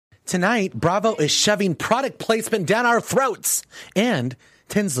Tonight, Bravo is shoving product placement down our throats. And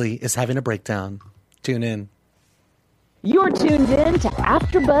Tinsley is having a breakdown. Tune in. You're tuned in to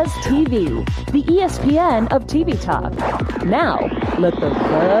AfterBuzz TV, the ESPN of TV talk. Now, let the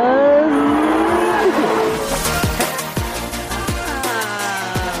buzz begin.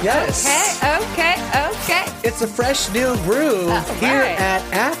 Yes. Okay. It's a fresh new groove here right. at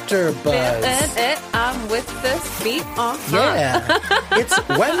AfterBuzz. Feeling it. I'm with this beat on. Yeah. It's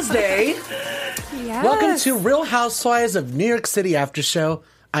Wednesday. Yes. Welcome to Real Housewives of New York City After Show.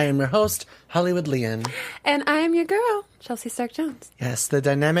 I am your host, Hollywood Leon. And I am your girl, Chelsea Stark-Jones. Yes, the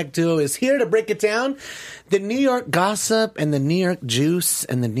dynamic duo is here to break it down. The New York gossip and the New York juice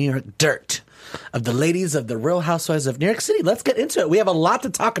and the New York dirt of the ladies of the Real Housewives of New York City. Let's get into it. We have a lot to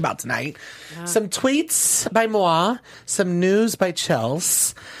talk about tonight. Yeah. Some tweets by Moi, some news by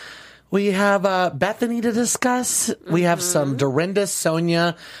Chels. We have Bethany to discuss. Mm-hmm. We have some Dorinda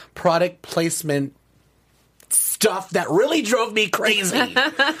Sonia product placement stuff that really drove me crazy.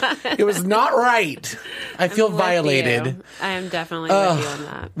 It was not right. I feel violated. I am definitely with you on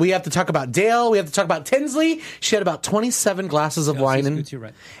that. We have to talk about Dale. We have to talk about Tinsley. She had about 27 glasses of wine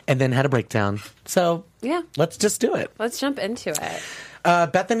and then had a breakdown. So yeah, let's just do it. Let's jump into it.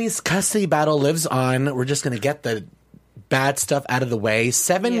 Bethany's custody battle lives on. We're just going to get the bad stuff out of the way.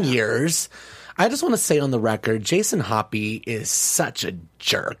 7 years. I just want to say on the record, Jason Hoppy is such a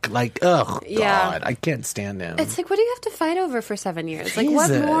jerk. Like, God, I can't stand him. It's like, what do you have to fight over for 7 years? Like, what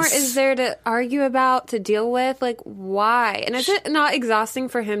Jesus. more is there to argue about, to deal with? Like, why? And is it not exhausting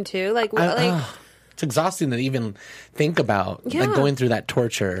for him too? Like, it's exhausting to even think about, like going through that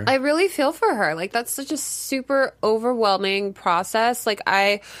torture. I really feel for her. Like, that's such a super overwhelming process. Like,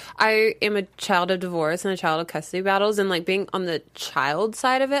 I am a child of divorce and a child of custody battles, and like being on the child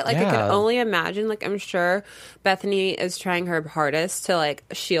side of it, like I could only imagine. Like, I'm sure Bethany is trying her hardest to like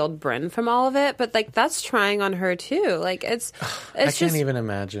shield Brynn from all of it, but like that's trying on her too. Like, it's I can't even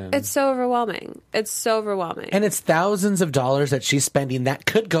imagine. It's so overwhelming. And it's thousands of dollars that she's spending that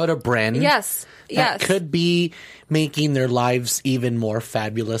could go to Brynn. Yes. That could be making their lives even more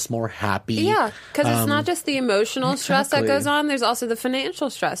fabulous, more happy. Yeah, because it's not just the emotional stress that goes on. There's also the financial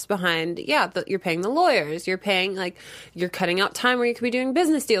stress behind, you're paying the lawyers. You're paying, like, you're cutting out time where you could be doing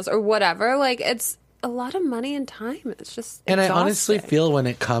business deals or whatever. Like, it's a lot of money and time. It's just And exhausting. I honestly feel when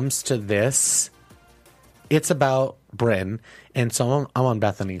it comes to this, it's about Brynn. And so I'm on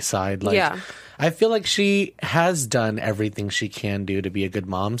Bethany's side. Like, I feel like she has done everything she can do to be a good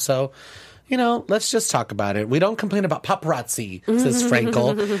mom. So, you know, let's just talk about it. We don't complain about paparazzi, says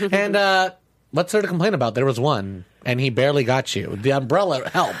Frankel. And what's there to complain about? There was one, and he barely got you. The umbrella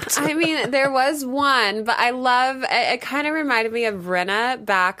helped. I mean, there was one, but I love it. Kind of reminded me of Brenna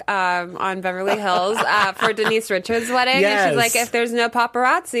back on Beverly Hills for Denise Richards' wedding. Yes. And she's like, if there's no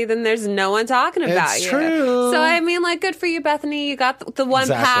paparazzi, then there's no one talking about it's you. True. So, I mean, like, good for you, Bethany. You got the one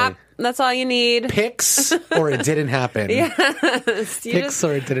pap. That's all you need. Pics or it didn't happen. Yes. Pics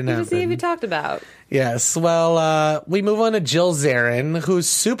or it didn't happen. Just need to be talked about. Yes. Well, we move on to Jill Zarin, who's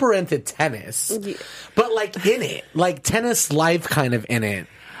super into tennis, but like in it, like tennis life kind of in it.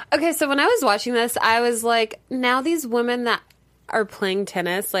 Okay, so when I was watching this, I was like, now these women that are playing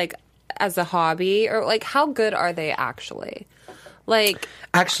tennis, like, as a hobby, or like, how good are they actually? Like,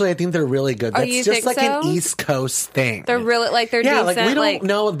 actually, I think they're really good. That's you just think like so? an East Coast thing. They're really, like, they're decent. Like, we don't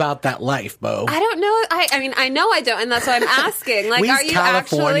know about that life, Bo. I don't know. I mean, I know I don't, and that's why I'm asking. Like, we's are you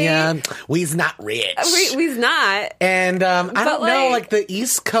California, actually... we's not rich. We's not. And I don't know, like, the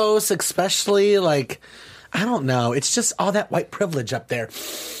East Coast, especially, like, I don't know. It's just all that white privilege up there.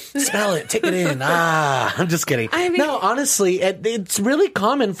 Smell it, take it in. I'm just kidding. I mean, no, honestly, it's really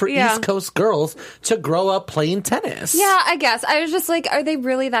common for East Coast girls to grow up playing tennis. Yeah, I guess. I was just like, are they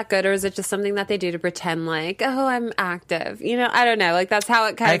really that good, or is it just something that they do to pretend like, oh, I'm active? You know, I don't know. Like, that's how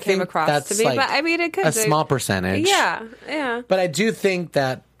it kind of came across to me. Like but I mean, it could a small percentage. Yeah. But I do think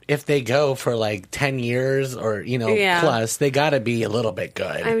that if they go for like 10 years or, you know, plus, they got to be a little bit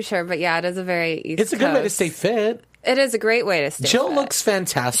good. I'm sure. But yeah, it is a very East Coast. It's a good way to stay fit. It is a great way to stay Jill fit. looks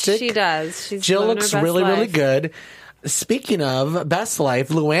fantastic. She does. Jill looks really, really good. Speaking of best life,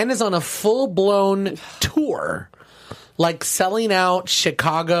 Luann is on a full-blown tour. Like selling out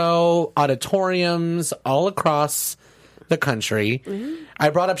Chicago auditoriums all across the country. Mm-hmm. I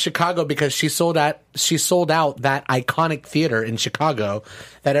brought up Chicago because she sold out that iconic theater in Chicago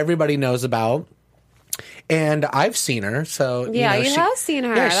that everybody knows about. And I've seen her, so you have seen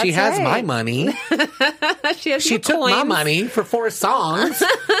her. Yeah, she has right. my money. She took my money for 4 songs.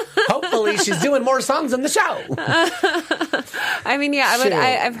 Hopefully, she's doing more songs in the show. I mean, yeah, Shoot.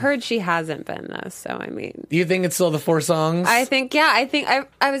 I've heard she hasn't been though. So I mean, Do you think it's still the 4 songs? I think I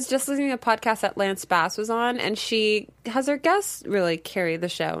was just listening to a podcast that Lance Bass was on, and she has her guests really carry the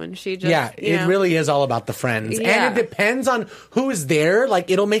show, and she just it really is all about the friends. Yeah. And it depends on who's there.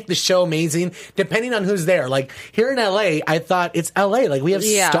 Like, it'll make the show amazing depending on who's there. Like, here in LA, I thought it's LA. Like, we have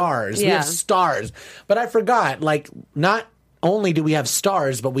stars. We have stars. But I forgot, like, not only do we have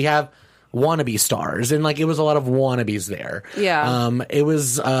stars, but we have wannabe stars, and like it was a lot of wannabes there. It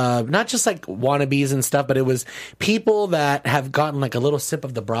was not just like wannabes and stuff, but it was people that have gotten like a little sip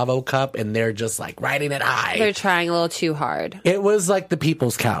of the Bravo cup and they're just like riding it high. They're trying a little too hard. It was like the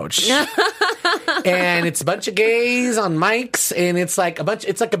People's Couch. And it's a bunch of gays on mics, and it's like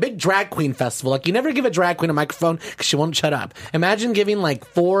a big drag queen festival. Like, you never give a drag queen a microphone because she won't shut up. Imagine giving like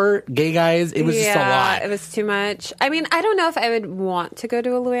 4 gay guys. It was just a lot. It was too much. I mean, I don't know if I would want to go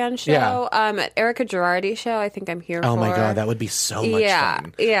to a Luann show. At Erica Girardi show, I think I'm here for. Oh my God, that would be so much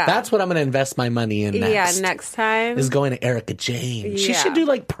fun. Yeah. That's what I'm going to invest my money in next. Yeah, next time. Is going to Erica Jane. She Yeah. should do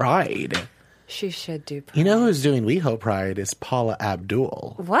like Pride. She should do Pride. You know who's doing WeHo Pride is Paula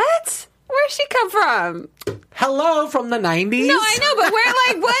Abdul. What? Where'd she come from? Hello, from the 90s? No, I know, but where,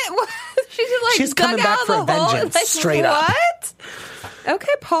 like, what? She's just, like, She's dug coming back out for of the hole. vengeance, Like, straight up. What?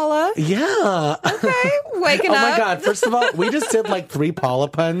 Okay, Paula. Yeah. Okay, waking Oh up. my God. First of all, we just did like 3 Paula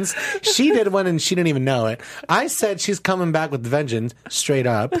puns. She did one and she didn't even know it. I said she's coming back with vengeance, straight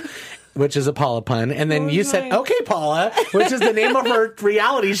up, which is a Paula pun. And then you said, okay, Paula, which is the name of her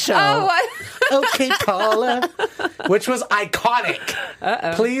reality show. Oh, what? Okay, Paula, which was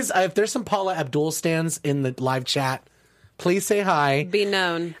iconic. Please, if there's some Paula Abdul stands in the live chat, please say hi. Be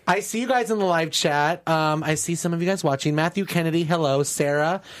known. I see you guys in the live chat. I see some of you guys watching. Matthew Kennedy, hello.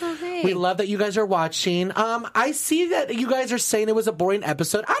 Sarah. Oh, hey. We love that you guys are watching. I see that you guys are saying it was a boring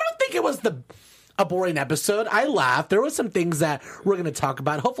episode. I don't think it was a boring episode. I laughed. There were some things that we're going to talk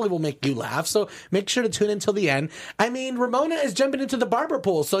about. Hopefully we'll make you laugh. So make sure to tune in till the end. I mean, Ramona is jumping into the barber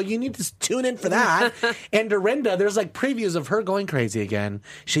pool, so you need to tune in for that. And Dorinda, there's like previews of her going crazy again.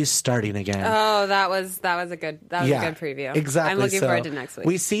 She's starting again. Oh, that was a good preview. Exactly. I'm looking forward to next week.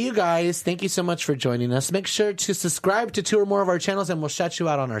 We see you guys. Thank you so much for joining us. Make sure to subscribe to 2 or more of our channels and we'll shout you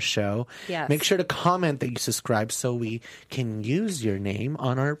out on our show. Yes. Make sure to comment that you subscribe so we can use your name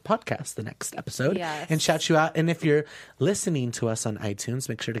on our podcast the next episode. Yes. And shout you out. And if you're listening to us on iTunes,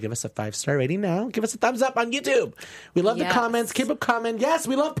 make sure to give us a 5-star rating now. Give us a thumbs up on YouTube. We love the comments. Keep a comment. Yes,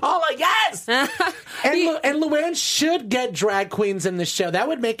 we love Paula. Yes. and Luann should get drag queens in the show. That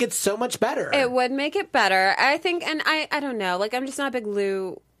would make it so much better. It would make it better. I think, and I don't know, like, I'm just not a big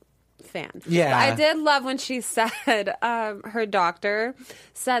Lou fan. Yeah. But I did love when she said, her doctor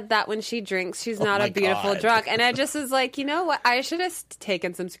said that when she drinks, she's not a beautiful drunk. And I just was like, you know what? I should have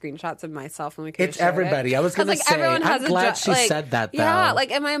taken some screenshots of myself and we could have shared everybody. it. I was going to say, everyone has I'm glad she said that, though. Yeah,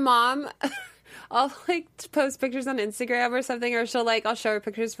 like, and my mom... I'll like post pictures on Instagram or something, or I'll show her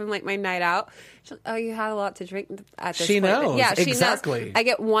pictures from like my night out. She'll, oh, you had a lot to drink at this She point. knows. Yeah, she Exactly. knows. I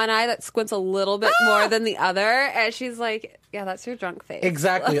get one eye that squints a little bit more than the other, and she's like, "Yeah, that's your drunk face."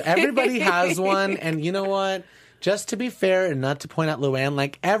 Exactly. Everybody has one, and you know what? Just to be fair and not to point out Luann,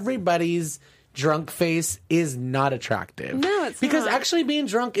 like everybody's drunk face is not attractive. No, it's because not. actually being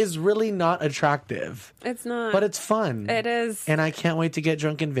drunk is really not attractive. It's not. But it's fun. It is. And I can't wait to get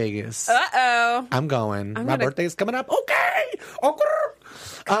drunk in Vegas. Uh-oh. I'm going. My birthday's coming up. Okay.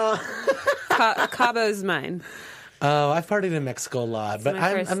 Cabo's mine. Oh, I've partied in Mexico a lot, but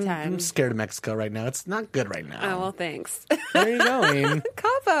my first time. I'm scared of Mexico right now. It's not good right now. Oh, well, thanks. Where are you going?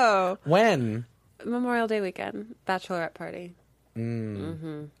 Cabo. When? Memorial Day weekend. Bachelorette party.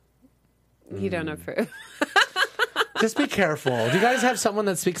 You don't approve. Just be careful. Do you guys have someone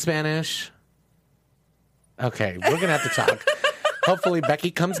that speaks Spanish? Okay, we're going to have to talk. Hopefully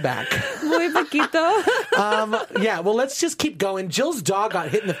Becky comes back. Muy poquito. Yeah, well, let's just keep going. Jill's dog got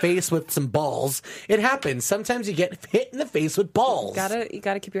hit in the face with some balls. It happens. Sometimes you get hit in the face with balls. You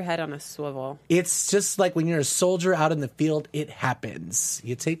gotta keep your head on a swivel. It's just like when you're a soldier out in the field, it happens.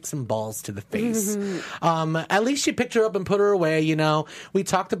 You take some balls to the face. At least she picked her up and put her away, you know. We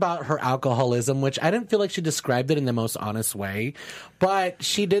talked about her alcoholism, which I didn't feel like she described it in the most honest way. But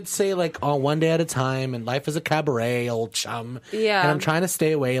she did say, like, oh, one day at a time, and life is a cabaret, old chum. Yeah. And I'm trying to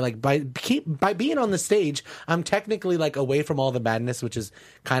stay away. Like, by being on the stage, I'm technically, like, away from all the badness, which is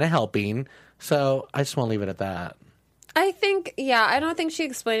kind of helping. So I just want to leave it at that. I think, I don't think she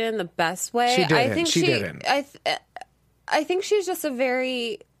explained it in the best way. She didn't. I think She didn't. I think she's just a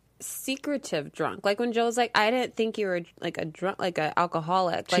very secretive drunk. Like when Jill was like, I didn't think you were like a drunk, like an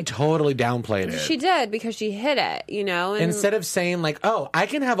alcoholic. She Like, totally downplayed it. she did because she hid it, you know? And Instead of saying like, oh, I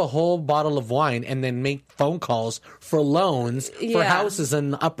can have a whole bottle of wine and then make phone calls for loans for Yeah. houses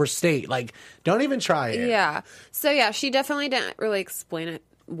in the upper state. Like, don't even try it. yeah. So yeah, she definitely didn't really explain it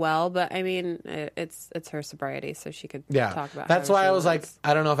well, but I mean, it's her sobriety, so she could Yeah. talk about That's however why she I was like, wants.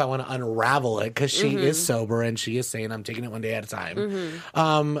 I don't know if I want to unravel it because she Mm-hmm. is sober and she is saying I'm taking it one day at a time.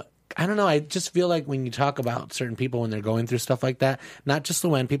 I don't know. I just feel like when you talk about certain people when they're going through stuff like that, not just the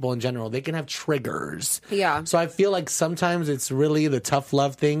when people in general, they can have triggers. Yeah. So I feel like sometimes it's really the tough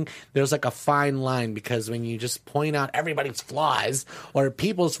love thing. There's like a fine line because when you just point out everybody's flaws or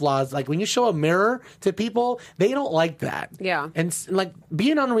people's flaws, like when you show a mirror to people, they don't like that. Yeah. And like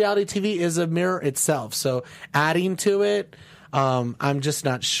being on reality TV is a mirror itself. So adding to it, I'm just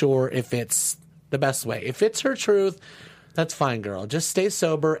not sure if it's the best way. If it's her truth, that's fine, girl. Just stay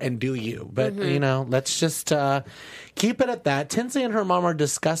sober and do you. But, you know, let's just keep it at that. Tinsley and her mom are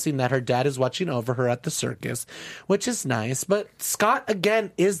discussing that her dad is watching over her at the circus, which is nice. But Scott,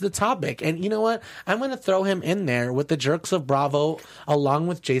 again, is the topic. And you know what? I'm going to throw him in there with the jerks of Bravo along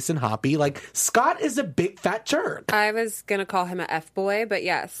with Jason Hoppy. Like, Scott is a big fat jerk. I was gonna call him a F-boy, but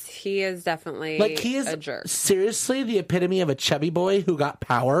yes, he is definitely Like, he is a jerk. seriously the epitome of a chubby boy who got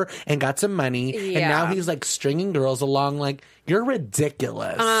power and got some money. And Yeah. now he's like stringing girls along. Like, you're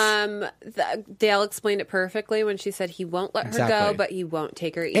ridiculous. Dale explained it perfectly when she said he won't let her Exactly. go, but he won't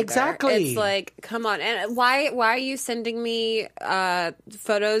take her either. Exactly. It's like, come on. And why are you sending me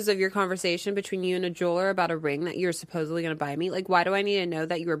photos of your conversation between you and a jeweler about a ring that you're supposedly going to buy me? Like, why do I need to know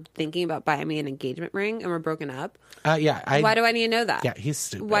that you were thinking about buying me an engagement ring and we're broken up? Yeah. Why do I need to know that? Yeah, he's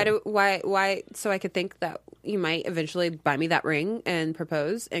stupid. Why? So I could think that you might eventually buy me that ring and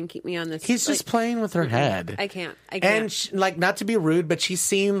propose and keep me on this. He's just playing with her head. I can't. And like, not to be rude, but she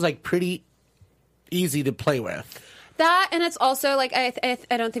seems like pretty easy to play with. That, and it's also like I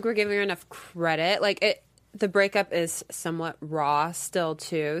don't think we're giving her enough credit. Like the breakup is somewhat raw still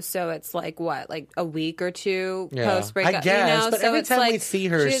too, so it's like what, like a week or two post breakup. I guess, you know? but So every it's time we like see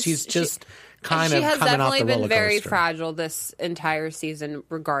her, she's just kind she of has coming off definitely the been roller very coaster. fragile this entire season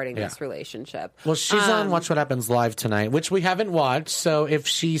regarding Yeah. this relationship. Well, she's on Watch What Happens Live tonight, which we haven't watched. So if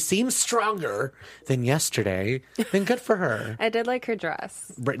she seems stronger than yesterday, then good for her. I did like her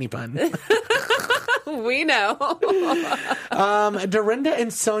dress. Brittany pun. We know. Dorinda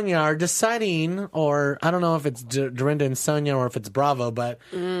and Sonia are deciding, or I don't know if it's Dorinda and Sonia or if it's Bravo, but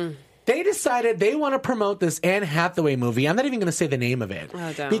they decided they want to promote this Anne Hathaway movie. I'm not even going to say the name of it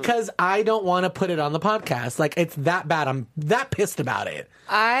Oh, don't. because I don't want to put it on the podcast. Like, it's that bad. I'm that pissed about it.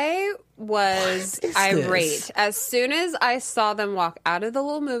 I was What is irate this? as soon as I saw them walk out of the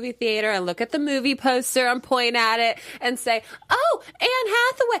little movie theater and look at the movie poster and point at it and say, "Oh,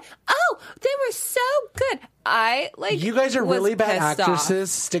 Anne Hathaway! Oh, they were so good." You guys are was really bad pissed off.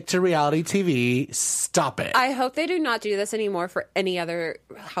 actresses. Stick to reality TV. Stop it. I hope they do not do this anymore for any other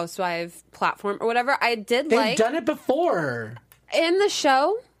housewife platform or whatever. I did They've like done it before. in the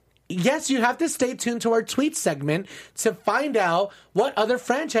show. Yes, you have to stay tuned to our tweet segment to find out what other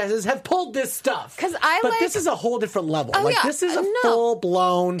franchises have pulled this stuff. 'Cause I but like- this is a whole different level. Oh, like, yeah. this is a No.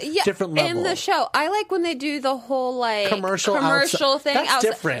 full-blown Yeah, different level. in the show. I like when they do the whole like Commercial thing. That's outside.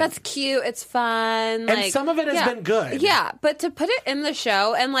 different. That's cute. It's fun. And some of it has been good. Yeah, but to put it in the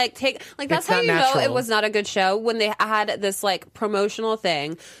show and like take like that's It's how not you know natural. it was not a good show when they had this like promotional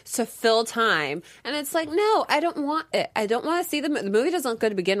thing to fill time, and it's like no, I don't want it. I don't want to see the movie. Doesn't look good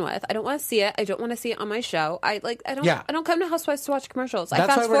to begin with. I don't want to see it. I don't want to see it on my show. I don't. Yeah. I don't come to Housewives to watch commercials. I That's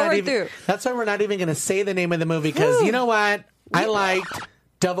fast why we're not forward even. through. That's why we're not even going to say the name of the movie because you know what? I liked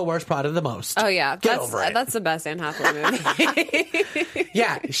Devil Wears Prada the most. Oh yeah, Get over it. That's the best Anne Hathaway movie.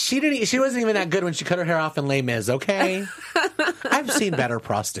 Yeah, she wasn't even that good when she cut her hair off in Les Mis. Okay, I've seen better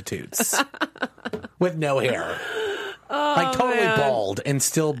prostitutes with no hair, like totally man. bald and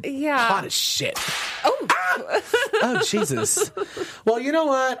still Yeah. hot as shit. Oh. Oh, Jesus. Well, you know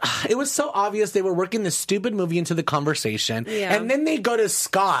what? It was so obvious they were working this stupid movie into the conversation. Yeah. And then they go to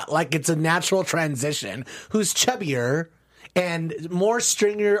Scott like it's a natural transition, who's chubbier and more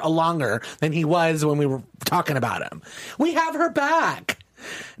stringier longer than he was when we were talking about him. We have her back.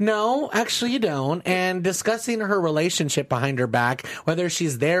 No, actually you don't. And discussing her relationship behind her back, whether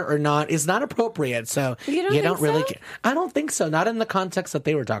she's there or not, is not appropriate. So You don't think really so? care. I don't think so. Not in the context that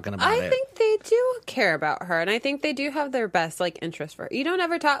they were talking about I it. think they do care about her, and I think they do have their best like interest for her. You don't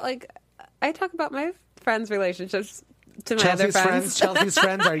ever talk like I talk about my friends' relationships to my other friends. Chelsea's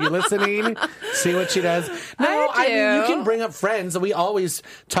friends, are you listening? See what she does. No, I mean, you can bring up friends. We always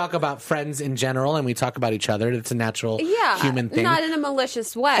talk about friends in general, and we talk about each other. It's a natural human thing. Not in a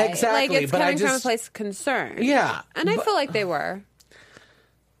malicious way. Exactly. Like, it's coming from a place of concern. Yeah. And I feel like they were.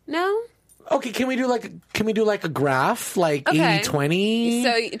 No? Okay, can we do like a graph, like Okay. 80-20?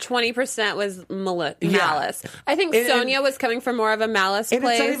 So 20% was malice. I think Sonia was coming from more of a malice and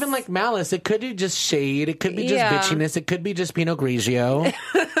place. it's not even like malice. It could be just shade. It could be just bitchiness. It could be just Pinot Grigio.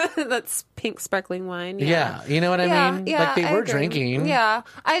 That's pink sparkling wine. Yeah. You know what I mean? Yeah, like they I were agree. drinking. Yeah.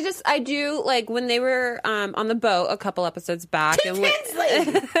 I do, like, when they were on the boat a couple episodes back. We're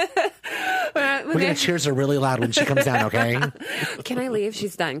going to cheers her really loud when she comes down, okay? Can I leave?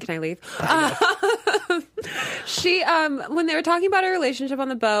 She's done. Can I leave? She when they were talking about her relationship on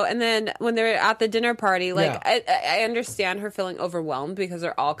the boat, and then when they were at the dinner party, like I understand her feeling overwhelmed because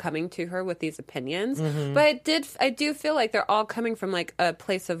they're all coming to her with these opinions. Mm-hmm. But I do feel like they're all coming from like a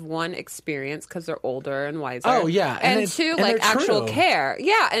place of one, experience because they're older and wiser. Oh yeah, and two, like actual care.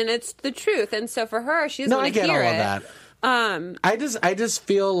 Yeah, and it's the truth. And so for her, she doesn't want to hear all of that. I just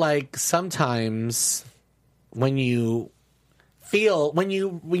feel like sometimes when you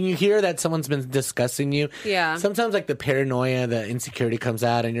hear that someone's been discussing you, sometimes like the paranoia, the insecurity comes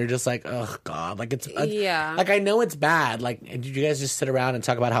out, and you're just like, oh god, like it's like I know it's bad. Like, did you guys just sit around and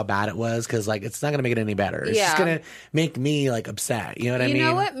talk about how bad it was? Because like it's not gonna make it any better. It's just gonna make me like upset. You know what I mean? You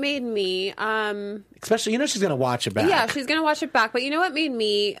know what made me especially she's gonna watch it back. Yeah, she's gonna watch it back. But you know what made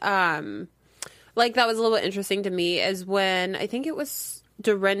me like that was a little bit interesting to me is when I think it was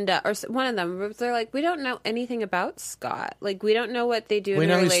Dorinda or one of them, they're like, we don't know anything about Scott. Like, we don't know what they do in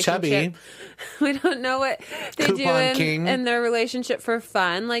their relationship. He's chubby. We don't know what they do in their relationship for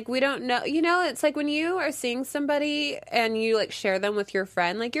fun. Like, we don't know. You know, it's like when you are seeing somebody and you like share them with your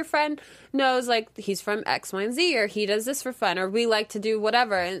friend. Like, your friend knows like he's from X, Y, and Z, or he does this for fun, or we like to do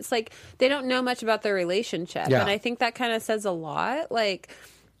whatever. And it's like they don't know much about their relationship. Yeah. And I think that kind of says a lot. Like,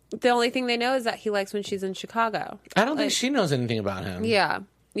 the only thing they know is that he likes when she's in Chicago. I don't think she knows anything about him. Yeah.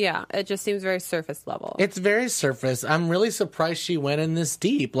 Yeah. It just seems very surface level. It's very surface. I'm really surprised she went in this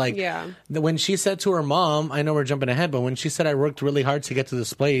deep. Like, when she said to her mom, I know we're jumping ahead, but when she said, I worked really hard to get to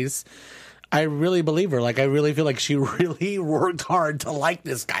this place, I really believe her. Like, I really feel like she really worked hard to like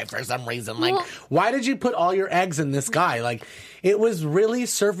this guy for some reason. Like, why did you put all your eggs in this guy? Like, it was really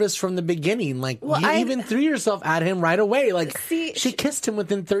surface from the beginning. Like, you even threw yourself at him right away. Like, she kissed him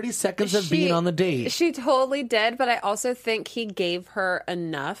within 30 seconds of being on the date. She totally did, but I also think he gave her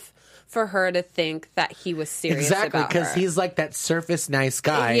enough for her to think that he was serious about her. Exactly, because he's like that surface nice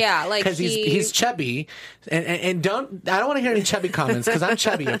guy. Yeah, like because he's chubby, and I don't want to hear any chubby comments because I'm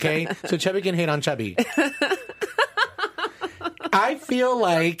chubby. Okay, so chubby can hate on chubby. I feel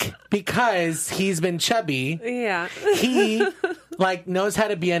like because he's been chubby, he like knows how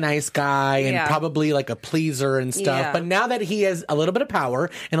to be a nice guy and probably like a pleaser and stuff. Yeah. But now that he has a little bit of power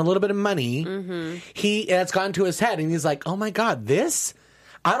and a little bit of money, it's gone to his head, and he's like, oh my god, this.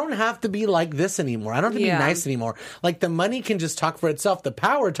 I don't have to be like this anymore. I don't have to be nice anymore. Like, the money can just talk for itself. The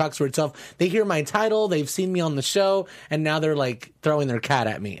power talks for itself. They hear my title. They've seen me on the show. And now they're, like, throwing their cat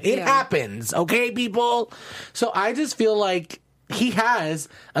at me. It happens. Okay, people? So I just feel like he has,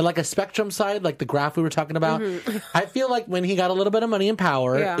 like, a spectrum side, like the graph we were talking about. I feel like when he got a little bit of money and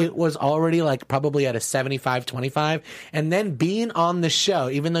power, it was already, like, probably at a 75-25. And then being on the show,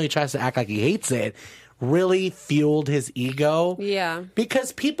 even though he tries to act like he hates it, really fueled his ego. Yeah.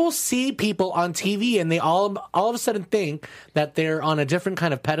 Because people see people on TV and they all of a sudden think that they're on a different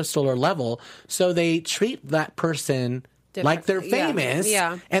kind of pedestal or level. So they treat that person like they're famous.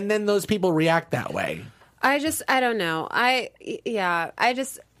 Yeah. And then those people react that way. I don't know. I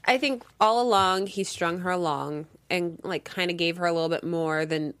think all along he strung her along and like kind of gave her a little bit more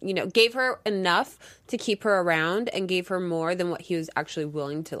than, gave her enough to keep her around and gave her more than what he was actually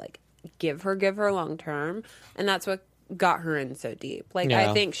willing to like give her long term, and that's what got her in so deep. Like,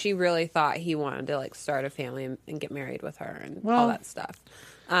 I think she really thought he wanted to like start a family and get married with her and all that stuff.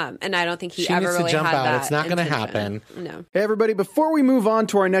 And I don't think he ever really had that. It's not going to happen. No. Hey, everybody, before we move on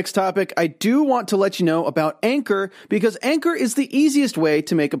to our next topic, I do want to let you know about Anchor, because Anchor is the easiest way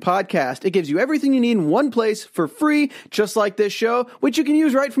to make a podcast. It gives you everything you need in one place for free, just like this show, which you can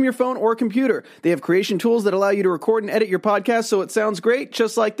use right from your phone or computer. They have creation tools that allow you to record and edit your podcast so it sounds great,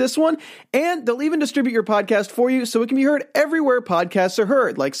 just like this one. And they'll even distribute your podcast for you so it can be heard everywhere podcasts are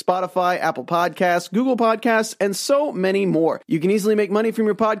heard, like Spotify, Apple Podcasts, Google Podcasts, and so many more. You can easily make money from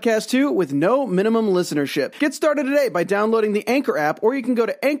your podcast too with no minimum listenership. Get started today by downloading the Anchor app, or you can go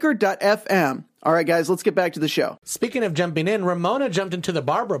to anchor.fm. All right, guys, let's get back to the show. Speaking of jumping in, Ramona jumped into the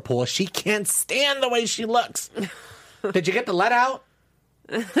Barbara pool. She can't stand the way she looks. Did you get the let out?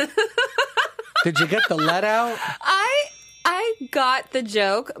 Did you get the let out? I got the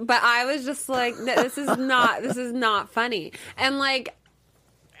joke, but I was just like, this is not funny. And like,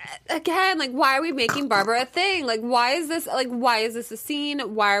 again, like, why are we making Barbara a thing? Like, why is this a scene?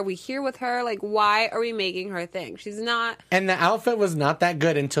 Why are we here with her? Like, why are we making her a thing? She's not. And the outfit was not that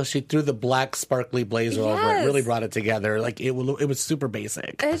good until she threw the black sparkly blazer over it. Really brought it together. Like, it was super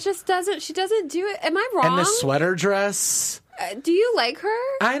basic. It just doesn't. She doesn't do it. Am I wrong? And the sweater dress. Do you like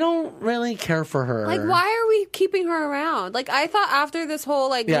her? I don't really care for her. Like, why are we keeping her around? Like, I thought after this whole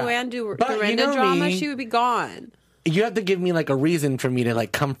like Dorinda drama, she would be gone. You have to give me like a reason for me to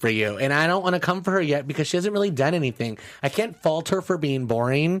like come for you, and I don't want to come for her yet because she hasn't really done anything. I can't fault her for being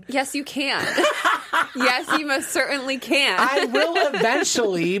boring. Yes, you can. Yes, you most certainly can. I will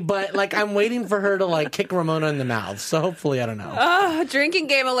eventually, but like I'm waiting for her to like kick Ramona in the mouth. So hopefully, I don't know. Oh, drinking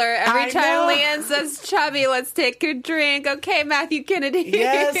game alert! Every time Leanne says "Chubby," let's take a drink. Okay, Matthew Kennedy.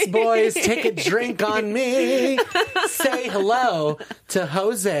 Yes, boys, take a drink on me. Say hello to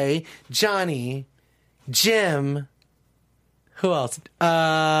Jose, Johnny, Jim. Who else?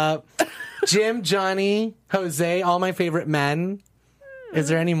 Jim, Johnny, Jose, all my favorite men. Is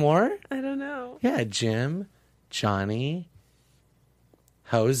there any more? I don't know. Yeah, Jim, Johnny,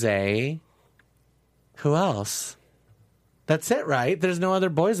 Jose. Who else? That's it, right? There's no other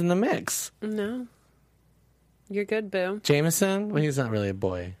boys in the mix. No. You're good, boo. Jameson? Well, he's not really a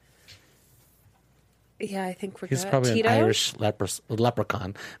boy. Yeah, I think we're He's good. probably Tito? an Irish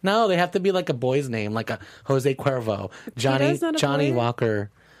leprechaun. No, they have to be like a boy's name, like a Jose Cuervo, Johnny boy?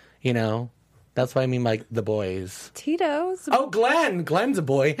 Walker. You know, that's what I mean by the boys. Tito's. Oh, Glenn. Glenn's a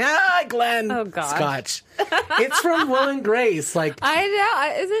boy. Hi, Glenn. Oh, God. Scotch. It's from Will and Grace. Like, I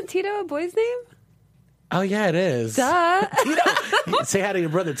know. Isn't Tito a boy's name? oh yeah, it is. Duh. Tito. Say hi to your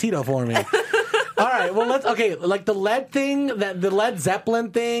brother Tito for me. All right, well, like the lead thing, the Led Zeppelin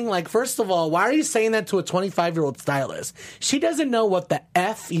thing, like, first of all, why are you saying that to a 25-year-old stylist? She doesn't know what the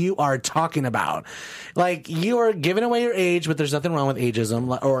F you are talking about. Like, you are giving away your age, but there's nothing wrong with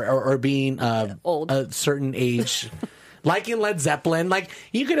ageism or being old. A certain age. Liking Led Zeppelin, like,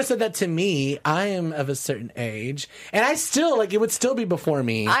 you could have said that to me. I am of a certain age, and I still, like, it would still be before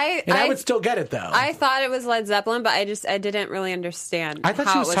me, I would still get it, though. I thought it was Led Zeppelin, but I didn't really understand. I thought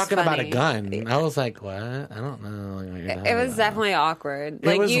how she was it talking about a funny. gun. I was like, what? I don't know. It was definitely awkward.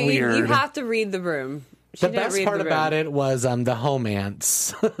 It was weird. You have to read the room. The best part about it was the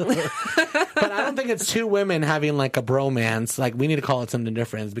homance. But I don't think it's two women having like a bromance. Like, we need to call it something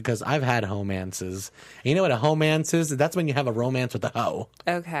different because I've had homances. And you know what a homance is? That's when you have a romance with a hoe.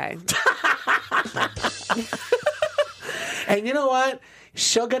 Okay. And you know what?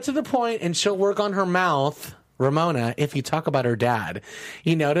 She'll get to the point and she'll work on her mouth, Ramona, if you talk about her dad.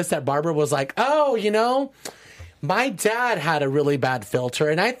 You notice that Barbara was like, oh, you know, my dad had a really bad filter,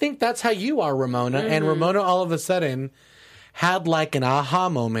 and I think that's how you are, Ramona. Mm-hmm. And Ramona all of a sudden had like an aha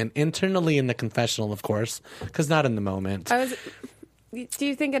moment internally in the confessional, of course, because not in the moment. Do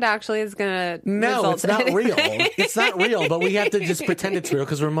you think it actually is going to No, it's not real. It's not real, but we have to just pretend it's real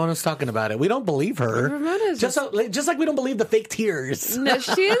because Ramona's talking about it. We don't believe her. Ramona's just like we don't believe the fake tears. No,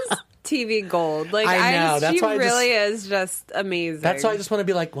 she is TV gold. Like, I know. She really is just amazing. That's why I just want to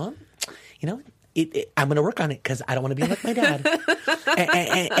be like, well, you know, I'm going to work on it because I don't want to be like my dad.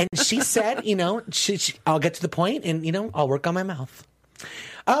 and she said, you know, I'll get to the point and, you know, I'll work on my mouth.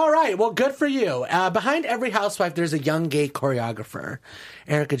 All right. Well, good for you. Behind every housewife, there's a young gay choreographer.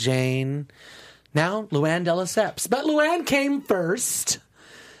 Erica Jane. Now, Luann de Lesseps. But Luann came first,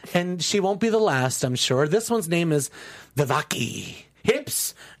 and she won't be the last, I'm sure. This one's name is Vivaki.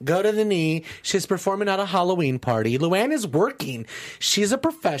 Hips go to the knee. She's performing at a Halloween party. Luann is working. She's a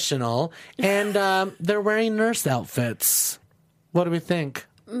professional, and they're wearing nurse outfits. What do we think?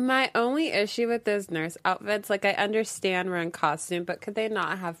 My only issue with those nurse outfits, like, I understand we're in costume, but could they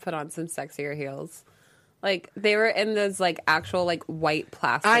not have put on some sexier heels? Like, they were in those, like, actual, like, white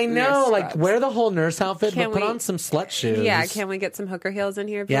plastic I know, nurse like, scrubs. wear the whole nurse outfit, but put on some slut shoes. Yeah, can we get some hooker heels in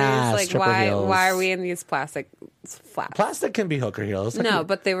here, please? Yeah, like, stripper heels. why are we in these plastic flaps? Plastic can be hooker heels. No,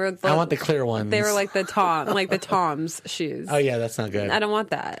 but they were... I want the clear ones. They were like the Tom's shoes. Oh, yeah, that's not good. I don't want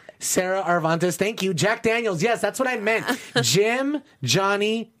that. Sarah Arvantes, thank you. Jack Daniels, yes, that's what I meant. Jim,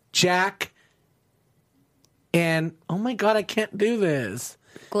 Johnny, Jack, and, oh my God, I can't do this.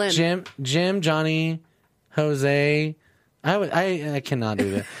 Glenn. Jim, Johnny... Jose, I cannot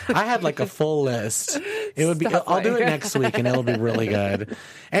do that. I had like a full list. It would be. I'll do it next week, and it'll be really good.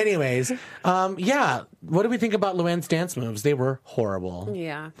 Anyways, yeah. What do we think about Luann's dance moves? They were horrible.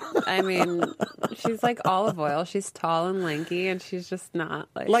 Yeah, I mean, she's like olive oil. She's tall and lanky, and she's just not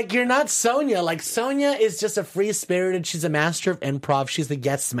like you're not Sonia. Like Sonia is just a free spirited. She's a master of improv. She's the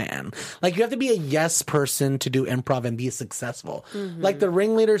yes man. Like you have to be a yes person to do improv and be successful. Mm-hmm. Like the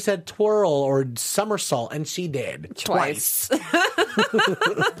ringleader said, twirl or somersault, and she did twice.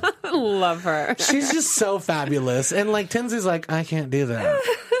 Love her. She's just so fabulous, and like Tinsley's like, I can't do that.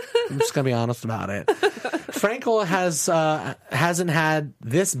 I'm just gonna be honest about it. Frankel hasn't had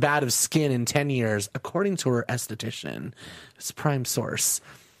this bad of skin in 10 years, according to her esthetician. It's prime source.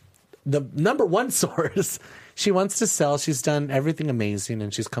 The number one source. She wants to sell. She's done everything amazing,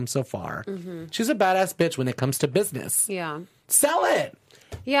 and she's come so far. Mm-hmm. She's a badass bitch when it comes to business. Yeah. Sell it!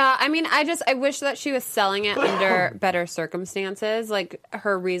 Yeah, I mean, I wish that she was selling it under better circumstances. Like,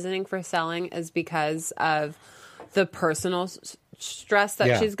 her reasoning for selling is because of the personal stress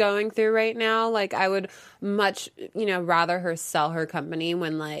that she's going through right now. Like, I would much, rather her sell her company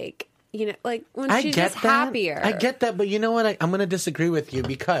when, like, when she's just happier. I get that, but you know what? I'm going to disagree with you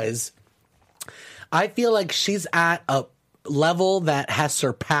because I feel like she's at a level that has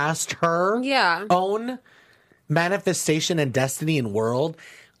surpassed her own manifestation and destiny and world.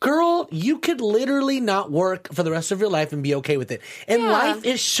 Girl, you could literally not work for the rest of your life and be okay with it. And life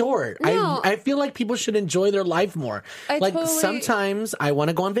is short. No. I feel like people should enjoy their life more. Sometimes I want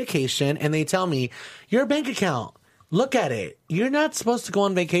to go on vacation and they tell me, your bank account, look at it. You're not supposed to go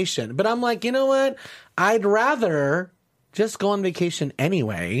on vacation. But I'm like, you know what? I'd rather just go on vacation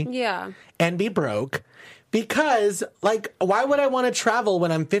anyway. Yeah. And be broke. Because, like, why would I want to travel when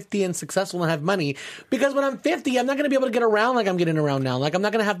I'm 50 and successful and have money? Because when I'm 50, I'm not going to be able to get around like I'm getting around now. Like, I'm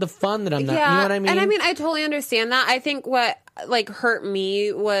not going to have the fun that I'm not. You know what I mean? And I mean, I totally understand that. I think what, like, hurt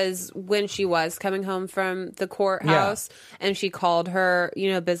me was when she was coming home from the courthouse and she called her,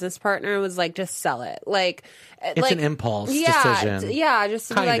 business partner and was like, just sell it. Like, it's an impulse decision. Yeah, just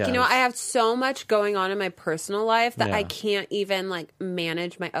to be like, I have so much going on in my personal life that I can't even, like,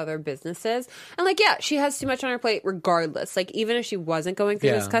 manage my other businesses. And, like, she has too much on her plate regardless. Like, even if she wasn't going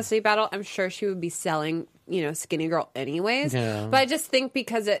through this custody battle, I'm sure she would be selling, Skinny Girl anyways. Yeah. But I just think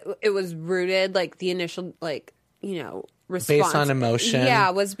because it was rooted, like, the initial, like, response. Based on emotion.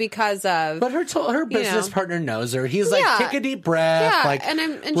 Yeah, was because of... But her business partner knows her. He's like, take a deep breath. Like,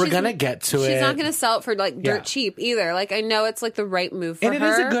 and we're going to get to it. She's not going to sell it for, like, dirt cheap either. Like, I know it's, like, the right move for her. And it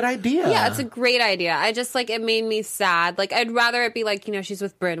is a good idea. Yeah, it's a great idea. I just, like, it made me sad. Like, I'd rather it be, like, she's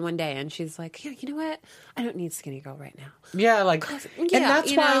with Bryn one day and she's like, you know what? I don't need Skinny Girl right now. Yeah, like, and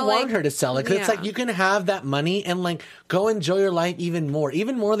that's why I want her to sell it. Because it's like, you can have that money and, like, go enjoy your life even more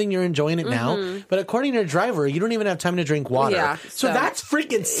than you're enjoying it now. But according to your driver, you don't even have time to drink water. Yeah, so that's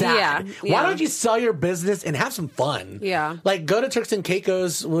freaking sad. Yeah. Why don't you sell your business and have some fun? Yeah. Like, go to Turks and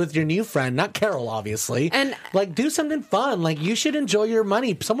Caicos with your new friend, not Carol, obviously. And, like, do something fun. Like, you should enjoy your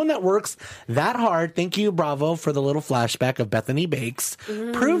money. Someone that works that hard, thank you, Bravo, for the little flashback of Bethany Bakes,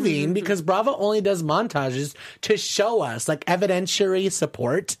 proving, because Bravo only does montages to show us, like, evidentiary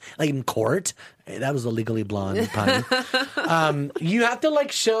support, like in court. That was a Legally Blonde pun. You have to,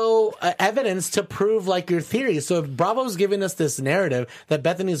 like, show evidence to prove, like, your theory. So if Bravo's giving us this narrative that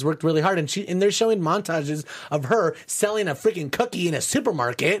Bethany's worked really hard, and they're showing montages of her selling a freaking cookie in a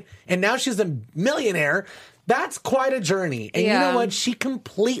supermarket, and now she's a millionaire. That's quite a journey. And you know what? She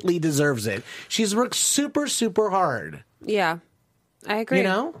completely deserves it. She's worked super, super hard. Yeah. I agree.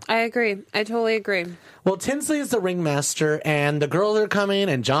 I agree. I totally agree. Well, Tinsley is the ringmaster, and the girls are coming,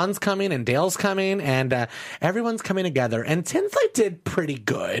 and John's coming, and Dale's coming, and everyone's coming together. And Tinsley did pretty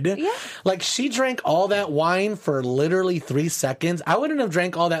good. Yeah. Like, she drank all that wine for literally 3 seconds. I wouldn't have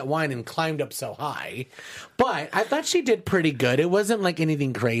drank all that wine and climbed up so high. But I thought she did pretty good. It wasn't like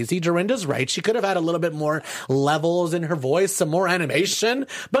anything crazy. Dorinda's right. She could have had a little bit more levels in her voice, some more animation.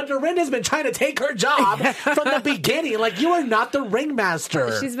 But Dorinda's been trying to take her job from the beginning. Like, you are not the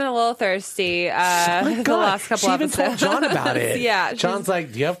ringmaster. She's been a little thirsty the last couple episodes. She even told John about it. Yeah. John's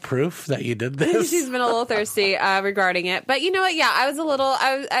like, do you have proof that you did this? She's been a little thirsty regarding it. But you know what? Yeah, I was a little...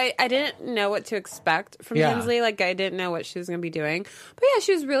 I didn't know what to expect from Tinsley. Like, I didn't know what she was going to be doing. But yeah,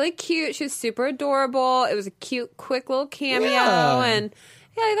 she was really cute. She was super adorable. It was a cute, quick little cameo. Yeah. And...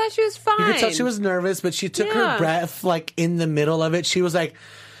 yeah, I thought she was fine. You could tell she was nervous, but she took her breath, like, in the middle of it. She was like,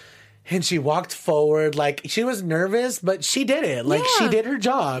 And she walked forward like she was nervous, but she did it. Like she did her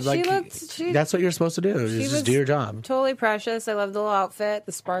job. Like that's what you're supposed to do. Is just do your job. Totally precious. I love the little outfit,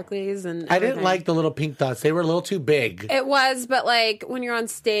 the sparklies, and everything. I didn't like the little pink dots. They were a little too big. It was, but like when you're on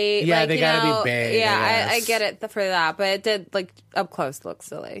stage, yeah, like, they gotta be big. Yeah, I get it for that, but it did like up close look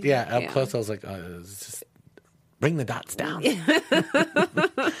silly. Yeah, up close I was like, it's just bring the dots down.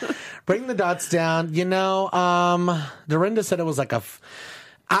 Bring the dots down. You know, Dorinda said it was like a.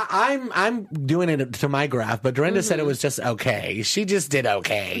 I'm doing it to my graph, but Dorinda said it was just okay. She just did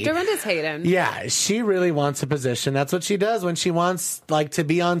okay. Dorinda's hating. Yeah, she really wants a position. That's what she does when she wants like to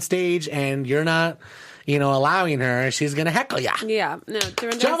be on stage, and you're not, allowing her. She's gonna heckle you. Yeah, no,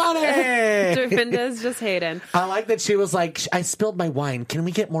 Dorinda's just hating. I like that she was like, I spilled my wine. Can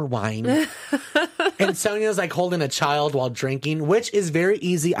we get more wine? And Sonia's like holding a child while drinking, which is very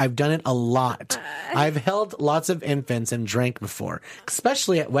easy. I've done it a lot. I've held lots of infants and drank before,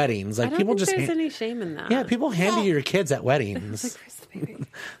 especially at weddings. Like I don't people think just there's any shame in that. Yeah, people hand you your kids at weddings. Like, where's the baby?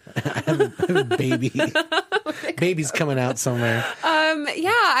 I have a baby. Baby's coming out somewhere.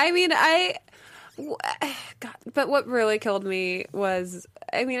 Yeah, I mean, God, but what really killed me was,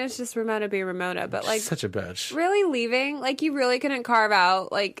 I mean, it's just Ramona being Ramona, but like, such a bitch. Really leaving? Like, you really couldn't carve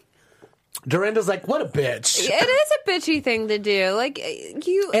out, like, Dorinda's like, what a bitch. It is a bitchy thing to do. Like,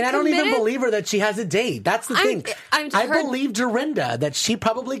 you. And I don't even believe her that she has a date. That's the thing. I believe Dorinda that she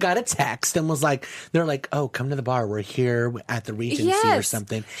probably got a text and was like, they're like, oh, come to the bar. We're here at the Regency or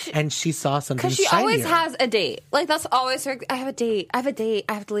something. And she saw something because she shinier. always has a date. Like, that's always her. I have a date. I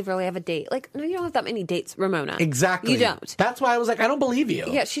have to leave early. I have a date. Like, no, you don't have that many dates, Ramona. Exactly. You don't. That's why I was like, I don't believe you.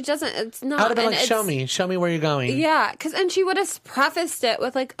 Yeah, she doesn't. It's not. I would have been like, show me where you're going. Yeah, and she would have prefaced it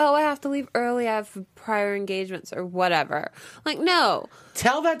with like, oh, I have to leave early. I have prior engagements or whatever. Like, no.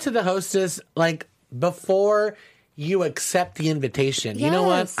 Tell that to the hostess, like, before you accept the invitation. Yes. You know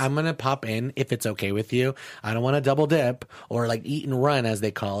what? I'm going to pop in if it's okay with you. I don't want to double dip or like eat and run as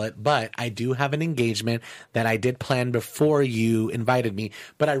they call it, but I do have an engagement that I did plan before you invited me,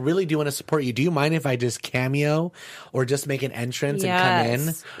 but I really do want to support you. Do you mind if I just cameo or just make an entrance and come in?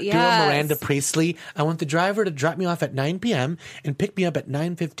 Yes. Do a Miranda Priestley. I want the driver to drop me off at 9 p.m. and pick me up at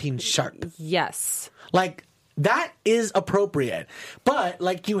 9:15 sharp. Yes. Like, that is appropriate. But,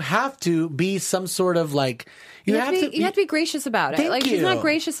 like, you have to be some sort of, like... You have to be gracious about it. Like, she's not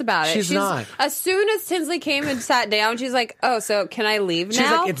gracious about it. She's not. As soon as Tinsley came and sat down, she's like, oh, so can I leave now?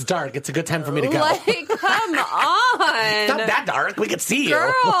 She's like, it's dark. It's a good time for me to go. Like, come on. It's not that dark. We could see you.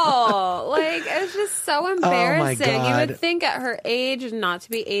 Girl. Like, it's just so embarrassing. Oh, my God. You would think at her age, not to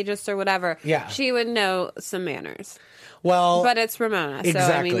be ageist or whatever, she would know some manners. Well, but it's Ramona, so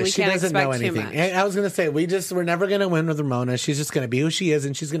exactly. I mean, we she can't doesn't expect know anything. too much. I was going to say we're never going to win with Ramona. She's just going to be who she is,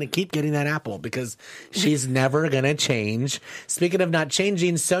 and she's going to keep getting that apple because she's never going to change. Speaking of not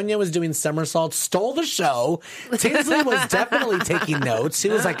changing, Sonia was doing somersaults, stole the show. Tinsley was definitely taking notes. She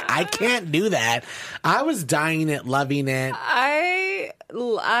was like, "I can't do that." I was dying it, loving it.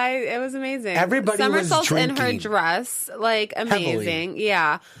 It was amazing. Everybody somersaults was in her dress, like amazing. Heavily.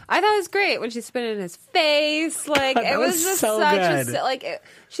 Yeah, I thought it was great when she spit in his face. Like it was just so such good.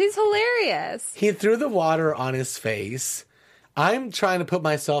 She's hilarious. He threw the water on his face. I'm trying to put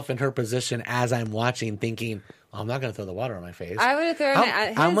myself in her position as I'm watching, thinking, I'm not going to throw the water on my face. I would have thrown it at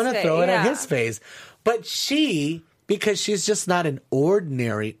his face. I'm going to throw it at his face. But she, because she's just not an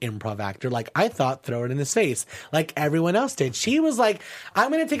ordinary improv actor, like I thought, throw it in his face, like everyone else did. She was like,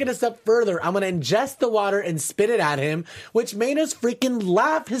 I'm going to take it a step further. I'm going to ingest the water and spit it at him, which made us freaking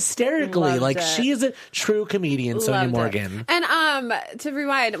laugh hysterically. Loved it. She is a true comedian, Sonia Morgan. And to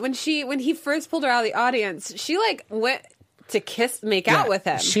rewind, when he first pulled her out of the audience, she like went to make out with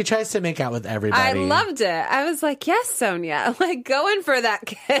him. She tries to make out with everybody. I loved it. I was like, yes, Sonia. Like, going for that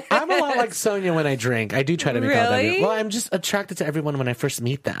kiss. I'm a lot like Sonia when I drink. I do try to make out with everyone. Well, I'm just attracted to everyone when I first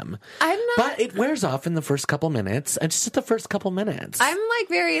meet them. I'm not. But it wears off in the first couple minutes. Just at the first couple minutes. I'm like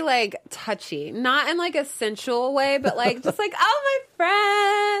very like touchy. Not in like a sensual way, but like just like, oh, my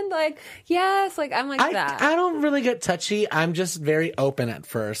friend. Like, yes. Like, I'm like that. I don't really get touchy. I'm just very open at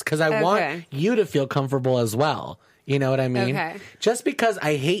first because I want you to feel comfortable as well. You know what I mean? Okay. Just because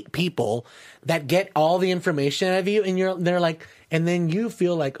I hate people that get all the information out of you and they're like, and then you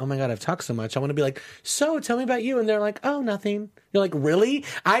feel like, oh my God, I've talked so much. I want to be like, so tell me about you. And they're like, oh, nothing. You're like, really?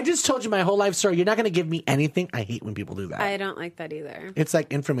 I just told you my whole life story. You're not going to give me anything. I hate when people do that. I don't like that either. It's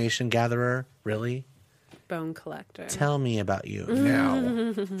like information gatherer. Really? Bone collector. Tell me about you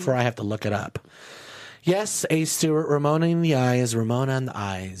now before I have to look it up. Yes, A. Stewart, Ramona in the eyes, Ramona in the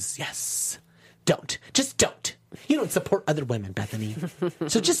eyes. Yes. Don't. Just don't. You don't support other women, Bethany.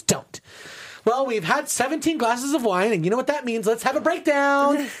 So just don't. Well, we've had 17 glasses of wine, and you know what that means. Let's have a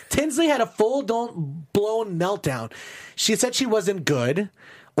breakdown. Tinsley had a full-blown meltdown. She said she wasn't good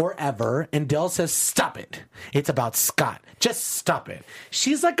or ever, and Dale says, stop it. It's about Scott. Just stop it.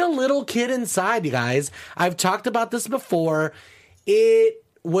 She's like a little kid inside, you guys. I've talked about this before. It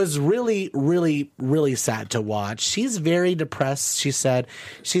was really, really, really sad to watch. She's very depressed, she said.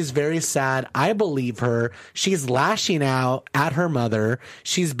 She's very sad. I believe her. She's lashing out at her mother.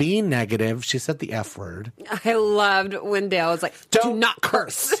 She's being negative. She said the F word. I loved when Dale was like, do not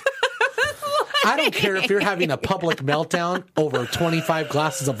curse. I don't care if you're having a public meltdown over 25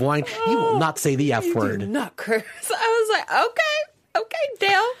 glasses of wine. You will not say the F word. Do not curse. I was like, okay,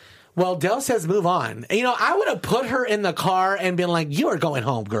 Dale. Well, Dale says move on. You know, I would have put her in the car and been like, you are going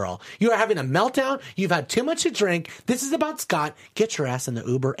home, girl. You are having a meltdown. You've had too much to drink. This is about Scott. Get your ass in the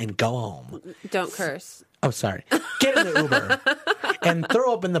Uber and go home. Don't curse. Oh, sorry. Get in the Uber and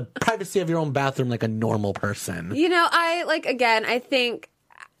throw up in the privacy of your own bathroom like a normal person. You know, I think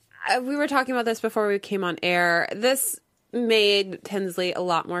we were talking about this before we came on air. This made Tinsley a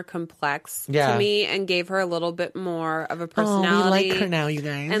lot more complex to me and gave her a little bit more of a personality. We like her now, you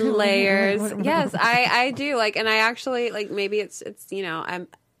guys. And layers. Yes, I do. And I actually, maybe it's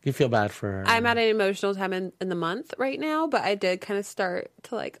you feel bad for her. I'm at an emotional time in the month right now, but I did kind of start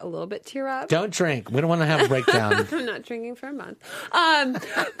to a little bit tear up. Don't drink. We don't want to have a breakdown. I'm not drinking for a month.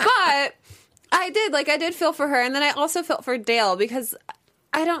 But I did feel for her. And then I also felt for Dale because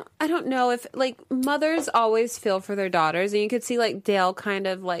I don't know if mothers always feel for their daughters, and you could see Dale kind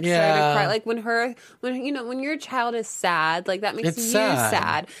of started to cry when your child is sad, that makes you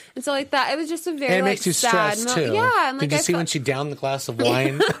sad. And so that it was just a very and it makes you sad stressed too. Yeah, and did you see when she downed the glass of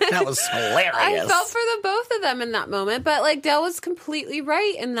wine? That was hilarious. I felt for the both of them in that moment, but Dale was completely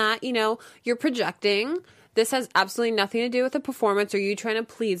right in that you're projecting. This has absolutely nothing to do with the performance or you trying to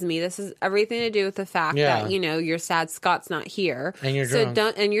please me. This has everything to do with the fact that, you're sad Scott's not here. And you're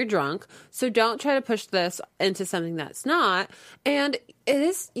drunk. You're drunk. So don't try to push this into something that's not. And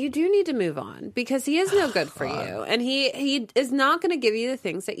you do need to move on because he is no good for you. And he is not going to give you the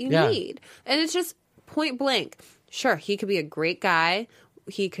things that you need. And it's just point blank. Sure, he could be a great guy.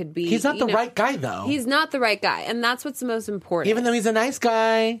 He could be. He's not the right guy, though. He's not the right guy, and that's what's the most important. Even though he's a nice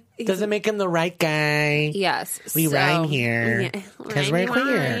guy, doesn't make him the right guy. Yes, we rhyme here because we're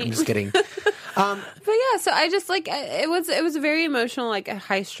queer. I'm just kidding. But yeah, so I just it was a very emotional, a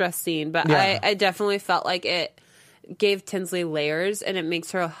high stress scene. But I definitely felt like it gave Tinsley layers, and it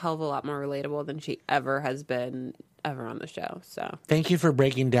makes her a hell of a lot more relatable than she ever has been. Ever on the show. So thank you for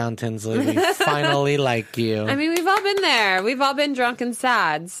breaking down, Tinsley. We finally like you. I mean, we've all been there. We've all been drunk and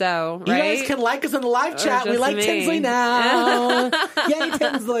sad. So you guys can like us in the live chat. We like Tinsley now. Yay,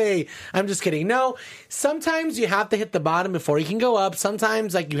 Tinsley. I'm just kidding. No, sometimes you have to hit the bottom before you can go up.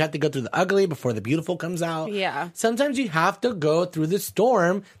 Sometimes you have to go through the ugly before the beautiful comes out. Yeah. Sometimes you have to go through the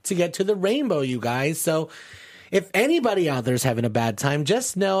storm to get to the rainbow, you guys. So if anybody out there is having a bad time,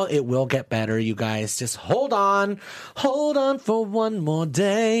 just know it will get better, you guys. Just hold on for one more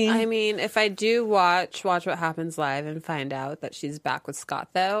day. I mean, if I do watch What Happens Live and find out that she's back with Scott,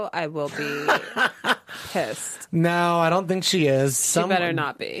 though, I will be pissed. No, I don't think she is. She better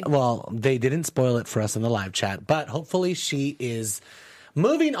not be. Well, they didn't spoil it for us in the live chat, but hopefully she is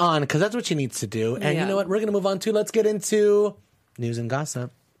moving on because that's what she needs to do. And you know what? We're going to move on to. Let's get into news and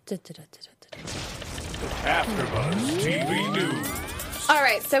gossip. AfterBuzz TV News. All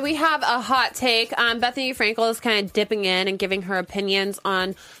right, so we have a hot take. Bethany Frankel is kind of dipping in and giving her opinions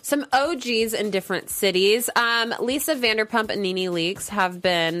on some OGs in different cities. Lisa Vanderpump and Nene Leakes have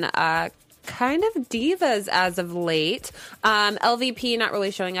been kind of divas as of late. LVP not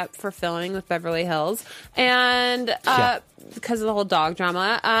really showing up for filming with Beverly Hills, and because of the whole dog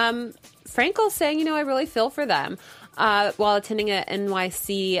drama. Frankel saying, I really feel for them. While attending an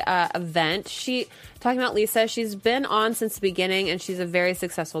NYC event, talking about Lisa, she's been on since the beginning, and she's a very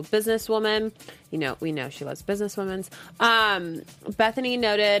successful businesswoman. We know she loves businesswomen. Bethany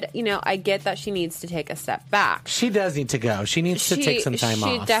noted, I get that she needs to take a step back. She does need to go. She needs to take some time off.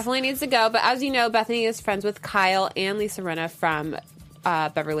 She definitely needs to go. But as you know, Bethany is friends with Kyle and Lisa Rinna from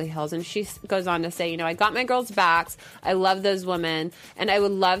Beverly Hills, and she goes on to say, I got my girls' backs. I love those women, and I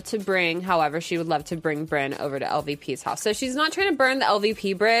would love to bring, however, she would love to bring Brynn over to LVP's house. So she's not trying to burn the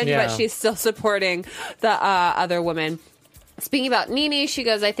LVP bridge, but she's still supporting the other women. Speaking about Nene, she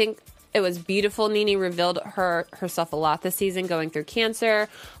goes, I think it was beautiful. Nene revealed herself a lot this season, going through cancer,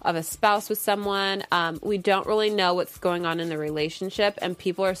 of a spouse with someone. We don't really know what's going on in the relationship, and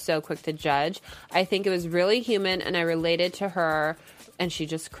people are so quick to judge. I think it was really human, and I related to her, and she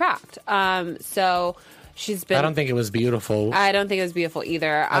just cracked. So she's been. I don't think it was beautiful. I don't think it was beautiful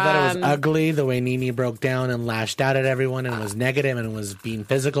either. I thought it was ugly the way Nene broke down and lashed out at everyone and was negative and was being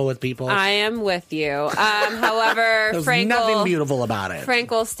physical with people. I am with you. However, There's Frankel, nothing beautiful about it.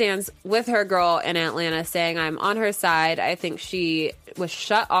 Frankel stands with her girl in Atlanta, saying, "I'm on her side." I think she was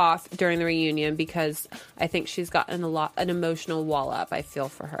shut off during the reunion because I think she's gotten an emotional wall up. I feel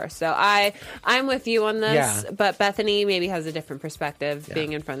for her, so I'm with you on this. Yeah. But Bethany maybe has a different perspective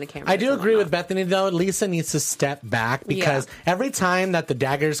being in front of the camera. I do agree with Bethany, though. Lisa needs to step back because every time that the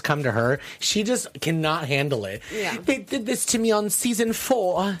daggers come to her, she just cannot handle it. Yeah. They did this to me on season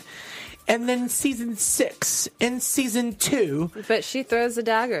 4. And then season 6 and season 2. But she throws the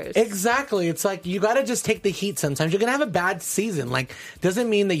daggers. Exactly. It's like, you got to just take the heat sometimes. You're going to have a bad season. Like, doesn't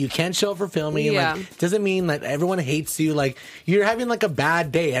mean that you can't show up for filming. Yeah. Like, doesn't mean that everyone hates you. Like, you're having like a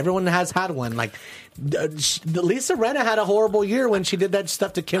bad day. Everyone has had one. Like, Lisa Rinna had a horrible year when she did that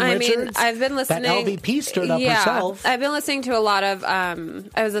stuff to Kim Richards. I've been listening. That LVP stirred up herself. I've been listening to a lot of,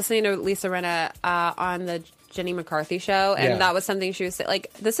 I was listening to Lisa Rinna on the Jenny McCarthy show, and that was something she was saying,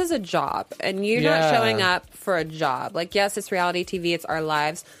 like, this is a job, and you're not showing up for a job. Like, yes, it's reality TV, it's our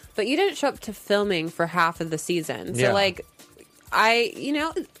lives, but you didn't show up to filming for half of the season. So, like, that's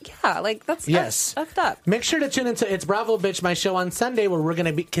effed up. Make sure to tune into It's Bravo Bitch, my show on Sunday, where we're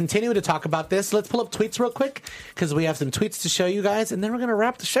going to continue to talk about this. Let's pull up tweets real quick, because we have some tweets to show you guys, and then we're going to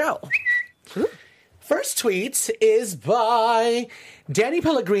wrap the show. First tweet is by Danny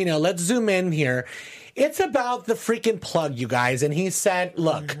Pellegrino. Let's zoom in here. It's about the freaking plug, you guys. And he said,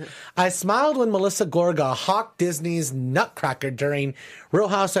 look, I smiled when Melissa Gorga hawked Disney's Nutcracker during Real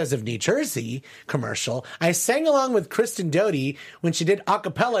Housewives of New Jersey commercial. I sang along with Kristen Doty when she did a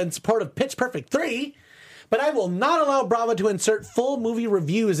cappella in support of Pitch Perfect 3. But I will not allow Bravo to insert full movie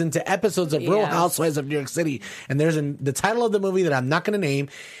reviews into episodes of Real Housewives of New York City. And there's the title of the movie that I'm not going to name.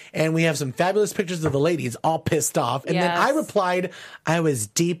 And we have some fabulous pictures of the ladies all pissed off. And then I replied, I was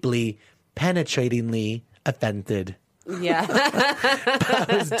deeply, penetratingly offended. Yeah. I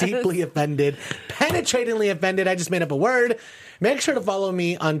was deeply offended. Penetratingly offended. I just made up a word. Make sure to follow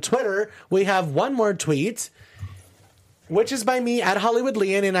me on Twitter. We have one more tweet, which is by me at Hollywood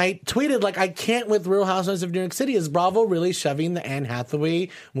Leon, and I tweeted, like, I can't with Real Housewives of New York City. Is Bravo really shoving the Anne Hathaway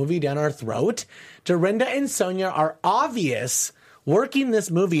movie down our throat? Dorinda and Sonia are obvious working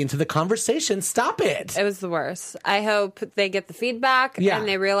this movie into the conversation. Stop it. It was the worst. I hope they get the feedback and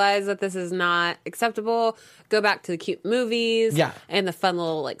they realize that this is not acceptable. Go back to the cute movies and the fun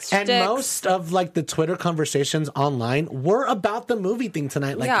little, like, sticks. And most of, like, the Twitter conversations online were about the movie thing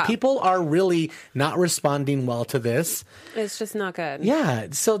tonight. Like, people are really not responding well to this. It's just not good. Yeah,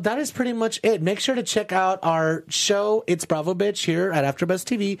 so that is pretty much it. Make sure to check out our show, It's Bravo Bitch, here at AfterBuzz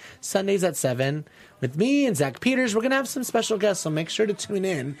TV, Sundays at 7. With me and Zach Peters. We're going to have some special guests, so make sure to tune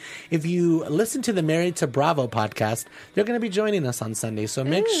in. If you listen to the Married to Bravo podcast, they're going to be joining us on Sunday. So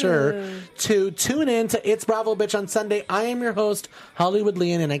make sure to tune in to It's Bravo Bitch on Sunday. I am your host, Hollywood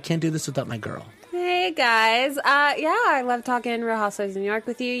Leon, and I can't do this without my girl. Hey guys, I love talking Real Housewives of New York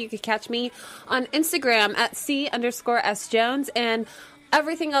with you. You can catch me on Instagram at C_S Jones and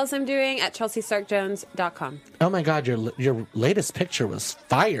everything else I'm doing at ChelseaStarkJones.com. Oh my God, your latest picture was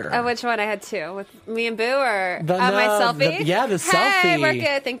fire. Oh, which one? I had two. With me and Boo or my selfie? The selfie. Hey, we're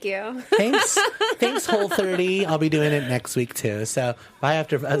good. Thank you. Thanks, Whole30. I'll be doing it next week too. So bye,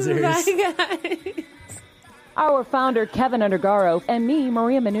 AfterBuzzers. Bye, guys. Our founder, Kevin Undergaro, and me,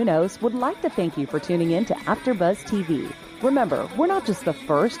 Maria Menounos, would like to thank you for tuning in to AfterBuzz TV. Remember, we're not just the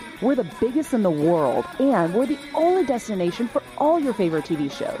first, we're the biggest in the world, and we're the only destination for all your favorite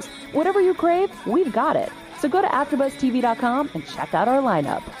TV shows. Whatever you crave, we've got it. So go to AfterBuzzTV.com and check out our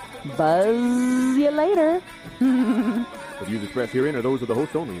lineup. Buzz you later. The views expressed herein are those of the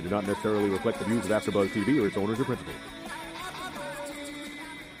host only and do not necessarily reflect the views of AfterBuzz TV or its owners or principals.